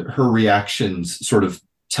 and her reactions sort of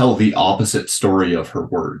tell the opposite story of her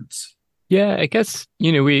words. Yeah, I guess,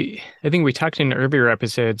 I think we talked in earlier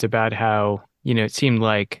episodes about how, it seemed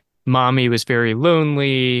like mommy was very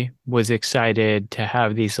lonely, was excited to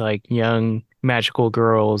have these like young magical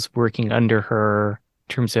girls working under her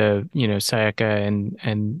in terms of, Sayaka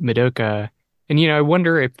and Madoka. And, I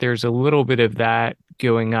wonder if there's a little bit of that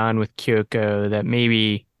going on with Kyoko, that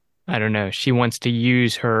maybe, I don't know, she wants to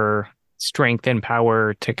use her strength and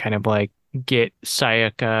power to kind of like get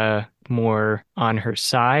Sayaka more on her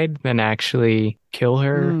side than actually kill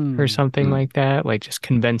her or something like that. Like just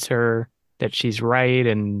convince her that she's right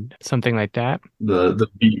and something like that. The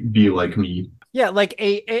be like me. Yeah, like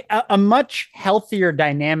a much healthier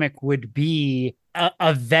dynamic would be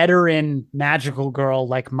a veteran magical girl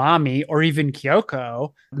like Mami or even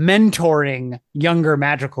Kyoko mentoring younger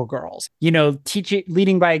magical girls, teaching,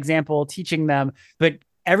 leading by example, teaching them. But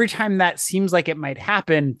every time that seems like it might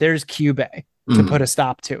happen, there's Kyubey to put a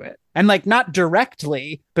stop to it. And like not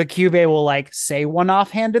directly, but Kyubey will like say one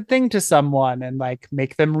offhanded thing to someone and like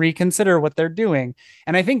make them reconsider what they're doing.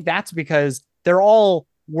 And I think that's because they're all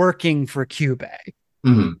working for Kyubey.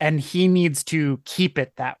 And he needs to keep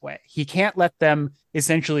it that way. He can't let them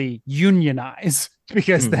essentially unionize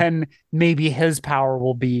because then maybe his power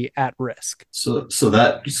will be at risk. So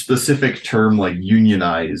that specific term, like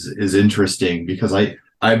unionize, is interesting because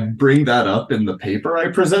I bring that up in the paper I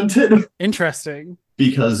presented. Interesting.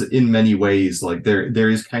 Because in many ways, like there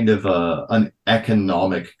is kind of an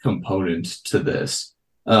economic component to this.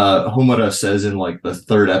 Homura says in like the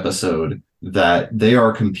third episode that they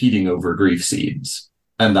are competing over grief seeds.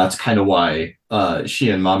 And that's kind of why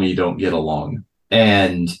she and Mami don't get along.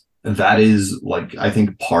 And that is like, I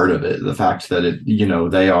think part of it, the fact that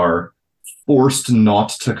they are forced not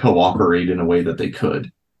to cooperate in a way that they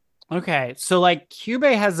could. Okay. So like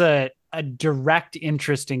Kyubey has a direct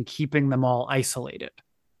interest in keeping them all isolated.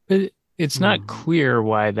 But it's not clear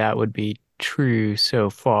why that would be true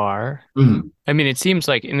so far. I mean, it seems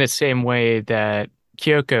like in the same way that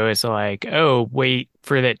Kyoko is like, oh, wait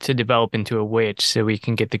for that to develop into a witch so we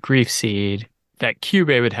can get the grief seed, that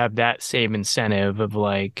Kyubey would have that same incentive of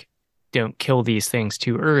like, don't kill these things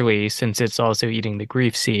too early since it's also eating the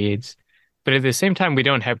grief seeds. But at the same time, we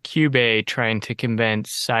don't have Kyubey trying to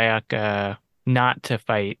convince Sayaka not to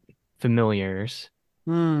fight familiars.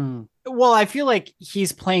 Well, I feel like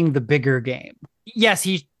he's playing the bigger game. Yes,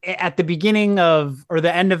 he at the beginning of, or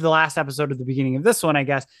the end of the last episode, or the beginning of this one, I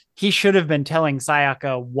guess, he should have been telling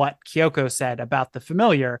Sayaka what Kyoko said about the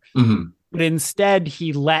familiar, but instead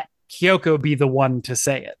he let Kyoko be the one to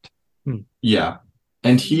say it. Yeah.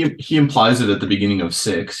 And he implies it at the beginning of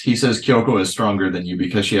 6. He says Kyoko is stronger than you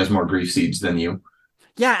because she has more grief seeds than you.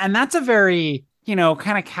 Yeah, and that's a very,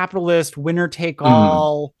 kind of capitalist winner take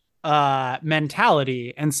all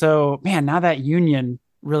mentality. And so, man, now that union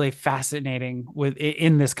really fascinating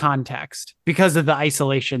in this context because of the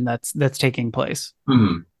isolation that's taking place.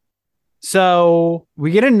 So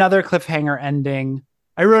we get another cliffhanger ending.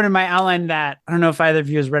 I wrote in my outline that I don't know if either of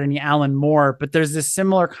you has read any Alan Moore, but there's this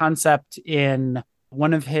similar concept in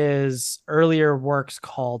one of his earlier works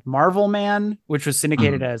called Marvel Man, which was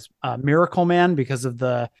syndicated as Miracle Man because of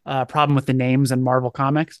the problem with the names in Marvel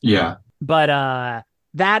Comics. Yeah. But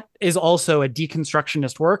that is also a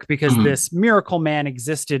deconstructionist work because this Miracle Man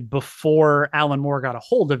existed before Alan Moore got a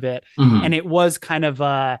hold of it. And it was kind of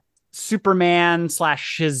a Superman /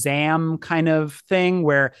 Shazam kind of thing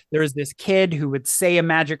where there was this kid who would say a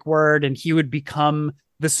magic word and he would become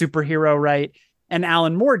the superhero, right? And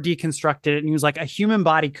Alan Moore deconstructed it and he was like, a human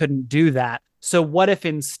body couldn't do that. So what if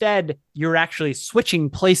instead you're actually switching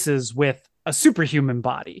places with a superhuman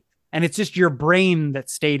body? And it's just your brain that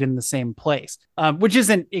stayed in the same place, which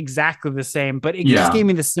isn't exactly the same, but it just gave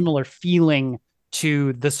me the similar feeling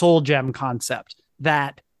to the soul gem concept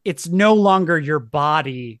that it's no longer your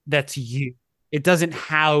body that's you. It doesn't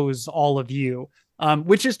house all of you,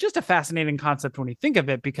 which is just a fascinating concept when you think of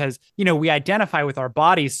it, because, we identify with our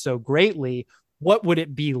bodies so greatly. What would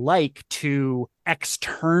it be like to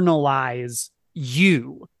externalize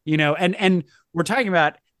you, and we're talking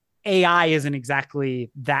about AI isn't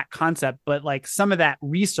exactly that concept, but like some of that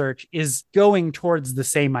research is going towards the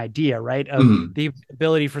same idea, right? Of the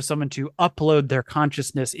ability for someone to upload their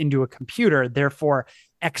consciousness into a computer, therefore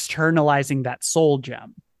externalizing that soul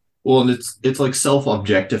gem. Well, and it's like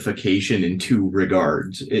self-objectification in two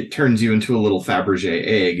regards. It turns you into a little Fabergé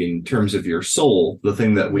egg in terms of your soul, the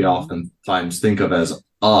thing that we oftentimes think of as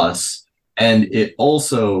us. And it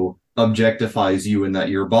also objectifies you in that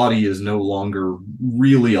your body is no longer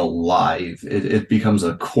really alive. It becomes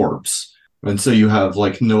a corpse. And so you have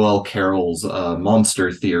like Noel Carroll's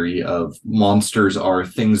monster theory of monsters are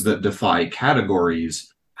things that defy categories.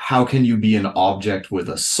 How can you be an object with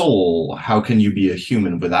a soul? How can you be a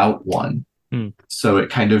human without one? So it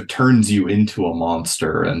kind of turns you into a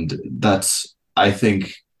monster. And that's, I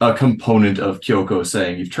think, a component of Kyoko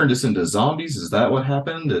saying, you've turned us into zombies. Is that what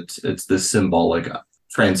happened? It's this symbolic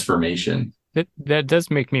transformation. That does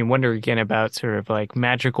make me wonder again about sort of like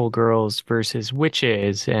magical girls versus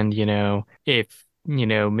witches. And, if,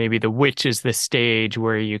 maybe the witch is the stage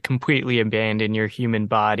where you completely abandon your human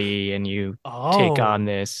body and you take on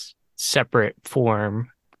this separate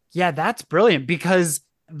form. Yeah, that's brilliant because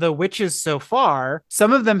the witches so far,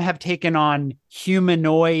 some of them have taken on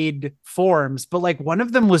humanoid forms, but like one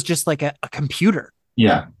of them was just like a computer.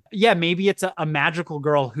 Yeah. Yeah, maybe it's a magical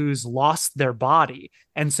girl who's lost their body.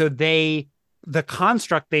 And so the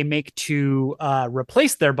construct they make to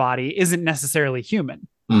replace their body isn't necessarily human.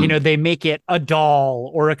 You know, they make it a doll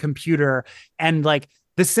or a computer. And like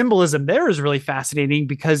the symbolism there is really fascinating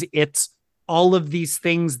because it's all of these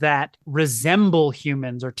things that resemble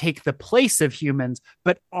humans or take the place of humans,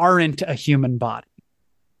 but aren't a human body.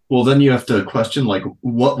 Well, then you have to question like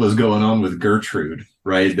what was going on with Gertrude,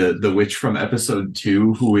 right? The witch from episode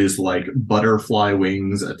 2 who is like butterfly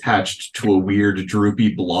wings attached to a weird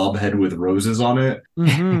droopy blob head with roses on it.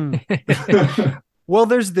 Mm-hmm. Well,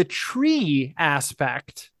 there's the tree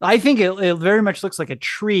aspect. I think it very much looks like a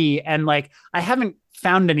tree. And like, I haven't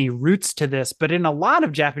found any roots to this, but in a lot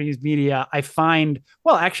of Japanese media, I find,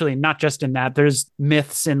 well, actually not just in that, there's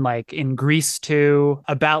myths in Greece too,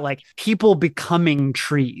 about like people becoming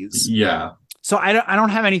trees. Yeah. So I don't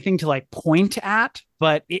have anything to like point at,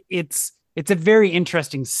 but it's a very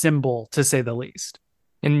interesting symbol to say the least.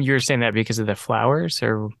 And you're saying that because of the flowers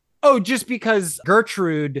or? Oh, just because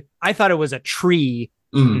Gertrude, I thought it was a tree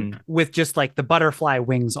with just like the butterfly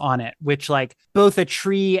wings on it, which like both a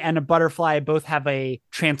tree and a butterfly both have a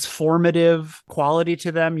transformative quality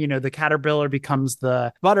to them. You know, the caterpillar becomes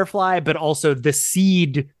the butterfly, but also the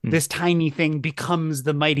seed, this tiny thing becomes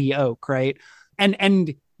the mighty oak, right?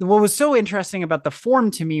 And what was so interesting about the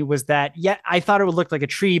form to me was that, I thought it would look like a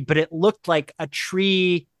tree, but it looked like a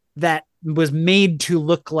tree that was made to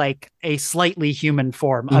look like a slightly human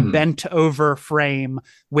form, a bent over frame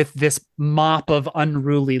with this mop of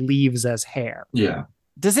unruly leaves as hair. Yeah.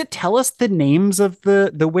 Does it tell us the names of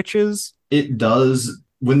the witches? It does.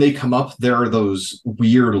 When they come up, there are those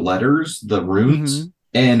weird letters, the runes.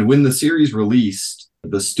 And when the series released,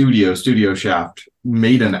 the Studio Shaft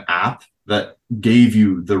made an app that gave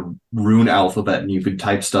you the rune alphabet and you could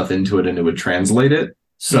type stuff into it and it would translate it.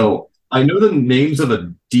 So I know the names of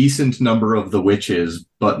a decent number of the witches,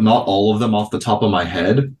 but not all of them off the top of my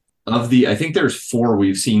head. I think there's 4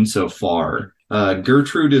 we've seen so far.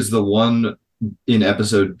 Gertrude is the one in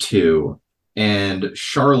episode 2, and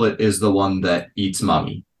Charlotte is the one that eats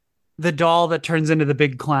Mommy. The doll that turns into the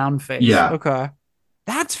big clown face. Yeah. Okay.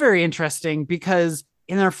 That's very interesting because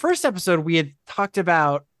in our first episode, we had talked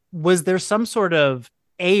about, was there some sort of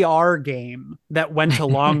AR game that went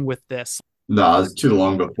along with this? No, it's too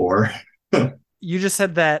long before. You just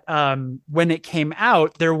said that when it came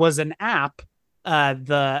out, there was an app,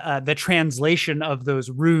 the translation of those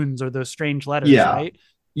runes or those strange letters, right?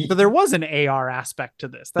 So there was an AR aspect to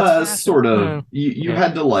this. That's sort of. You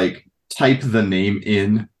had to like type the name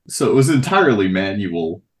in, so it was entirely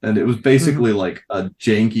manual, and it was basically like a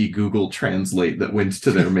janky Google Translate that went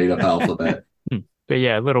to their made-up alphabet. But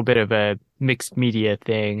yeah, a little bit of a mixed media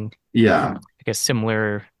thing. Yeah, I guess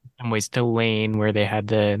similar in ways to Lane, where they had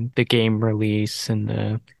the game release and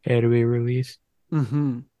the anime release.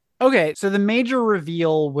 Okay, so the major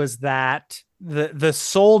reveal was that the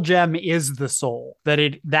soul gem is the soul,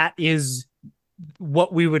 that is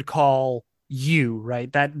what we would call you,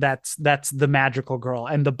 right? That's the magical girl,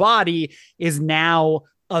 and the body is now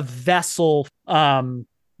a vessel.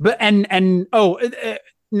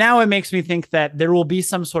 Now it makes me think that there will be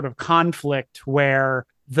some sort of conflict where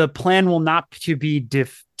the plan will not to be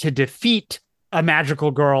to defeat a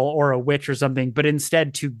magical girl or a witch or something, but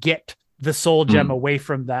instead to get the soul gem away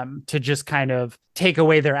from them, to just kind of take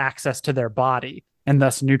away their access to their body and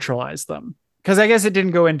thus neutralize them. Because I guess it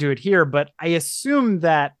didn't go into it here, but I assume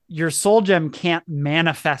that your soul gem can't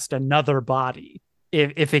manifest another body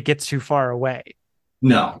if it gets too far away.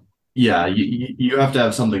 No. Yeah, you have to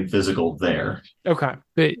have something physical there. Okay.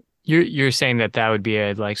 But you're saying that would be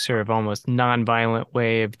a like sort of almost non-violent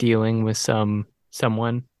way of dealing with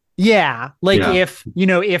someone. Yeah, if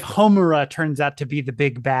Homura turns out to be the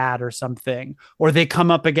big bad or something, or they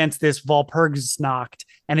come up against this Walpurgisnacht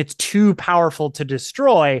and it's too powerful to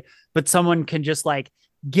destroy, but someone can just like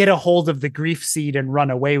get a hold of the grief seed and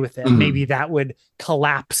run away with it. Maybe that would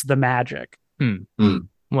collapse the magic.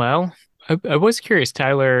 Well, I was curious,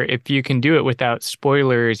 Tyler, if you can do it without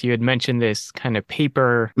spoilers. You had mentioned this kind of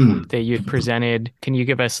paper that you had presented. Can you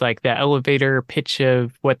give us like the elevator pitch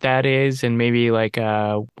of what that is, and maybe like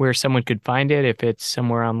where someone could find it if it's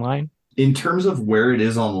somewhere online? In terms of where it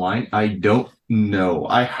is online, I don't know.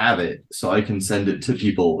 I have it, so I can send it to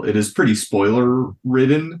people. It is pretty spoiler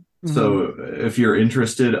ridden. So if you're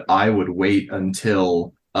interested, I would wait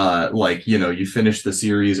until you finish the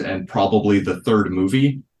series and probably the 3rd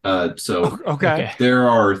movie. Okay. There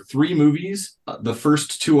are 3 movies. The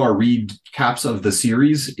first 2 are recaps of the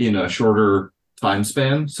series in a shorter time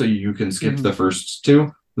span, so you can skip the first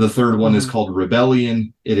two. The third one is called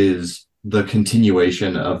Rebellion. It is the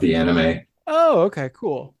continuation of the anime. Oh, okay,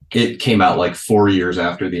 cool. It came out like 4 years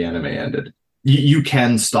after the anime ended. You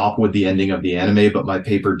can stop with the ending of the anime, but my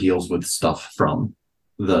paper deals with stuff from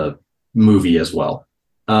the movie as well.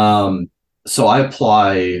 So I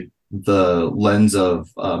apply the lens of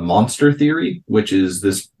monster theory, which is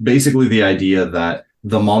this basically the idea that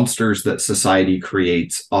the monsters that society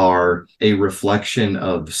creates are a reflection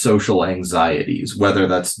of social anxieties, whether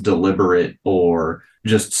that's deliberate or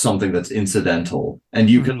just something that's incidental. And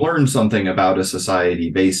you can learn something about a society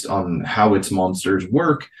based on how its monsters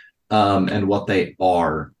work and what they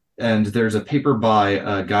are. And there's a paper by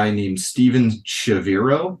a guy named Steven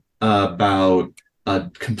Shaviro about a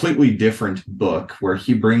completely different book where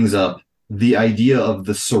he brings up the idea of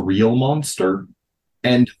the surreal monster.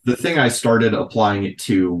 And the thing I started applying it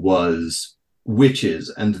to was witches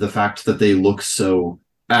and the fact that they look so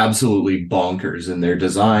absolutely bonkers in their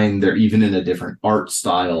design. They're even in a different art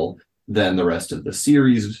style than the rest of the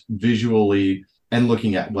series visually, and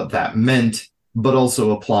looking at what that meant, but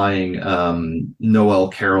also applying Noel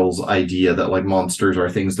Carroll's idea that like monsters are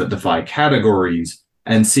things that defy categories,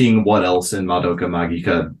 and seeing what else in Madoka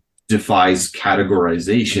Magica defies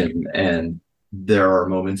categorization. And there are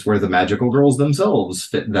moments where the magical girls themselves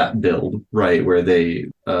fit that build, right? Where they,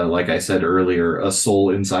 like I said earlier, a soul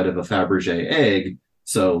inside of a Fabergé egg.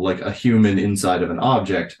 So like a human inside of an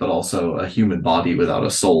object, but also a human body without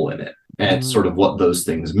a soul in it. And sort of what those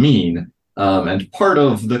things mean. And part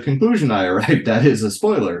of the conclusion I arrived at is a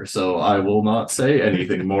spoiler, so I will not say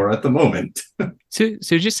anything more at the moment. So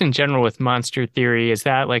just in general with monster theory, is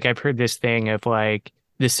that like, I've heard this thing of like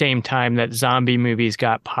the same time that zombie movies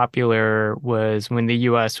got popular was when the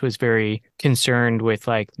US was very concerned with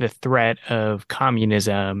like the threat of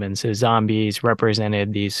communism. And so zombies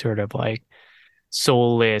represented these sort of like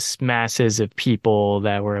soulless masses of people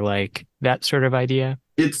that were like that sort of idea.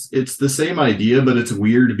 It's the same idea, but it's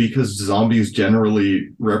weird because zombies generally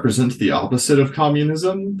represent the opposite of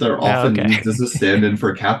communism. They're often used as a stand-in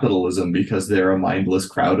for capitalism because they're a mindless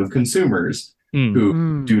crowd of consumers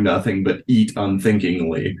who do nothing but eat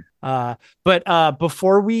unthinkingly. But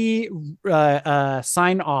before we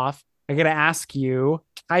sign off, I gotta ask you,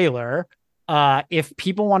 Tyler, if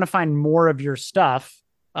people want to find more of your stuff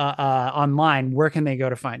online, where can they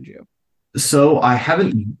go to find you? So I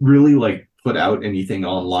haven't really like put out anything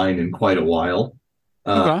online in quite a while.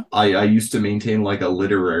 I used to maintain like a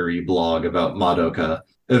literary blog about Madoka.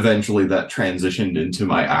 Eventually that transitioned into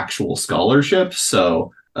my actual scholarship.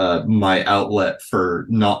 So my outlet for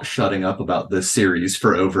not shutting up about this series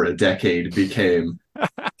for over a decade became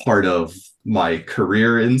part of my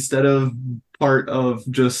career instead of part of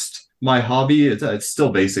just my hobby. It's still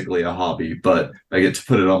basically a hobby, but I get to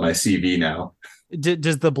put it on my CV now.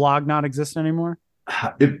 Does the blog not exist anymore?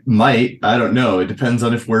 It might. I don't know. It depends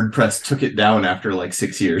on if WordPress took it down after like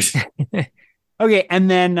 6 years. Okay. And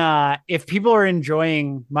then if people are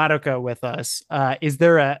enjoying Madoka with us, is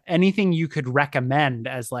there anything you could recommend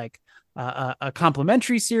as like a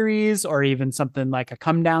complimentary series or even something like a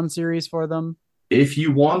come down series for them? If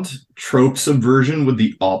you want trope subversion with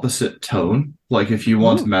the opposite tone, like if you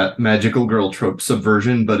want magical girl trope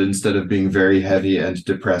subversion, but instead of being very heavy and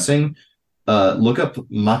depressing, look up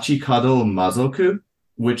Machikado Mazoku,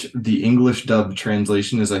 which the English dub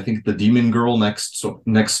translation is, I think, the demon girl next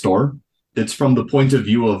door. It's from the point of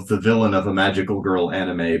view of the villain of a magical girl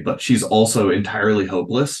anime, but she's also entirely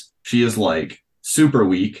hopeless. She is like super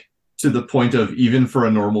weak to the point of even for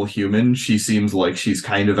a normal human, she seems like she's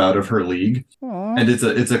kind of out of her league. Aww. And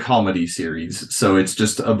it's a comedy series, so it's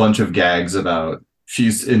just a bunch of gags about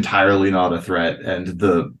she's entirely not a threat, and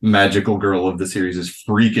the magical girl of the series is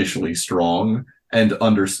freakishly strong and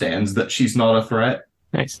understands that she's not a threat.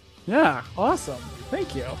 Nice. Yeah, awesome.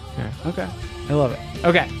 Thank you. Yeah. Okay. I love it.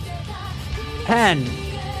 Okay. Pen.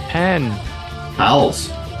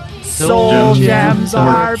 Pals. Soul gems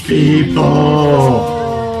are people.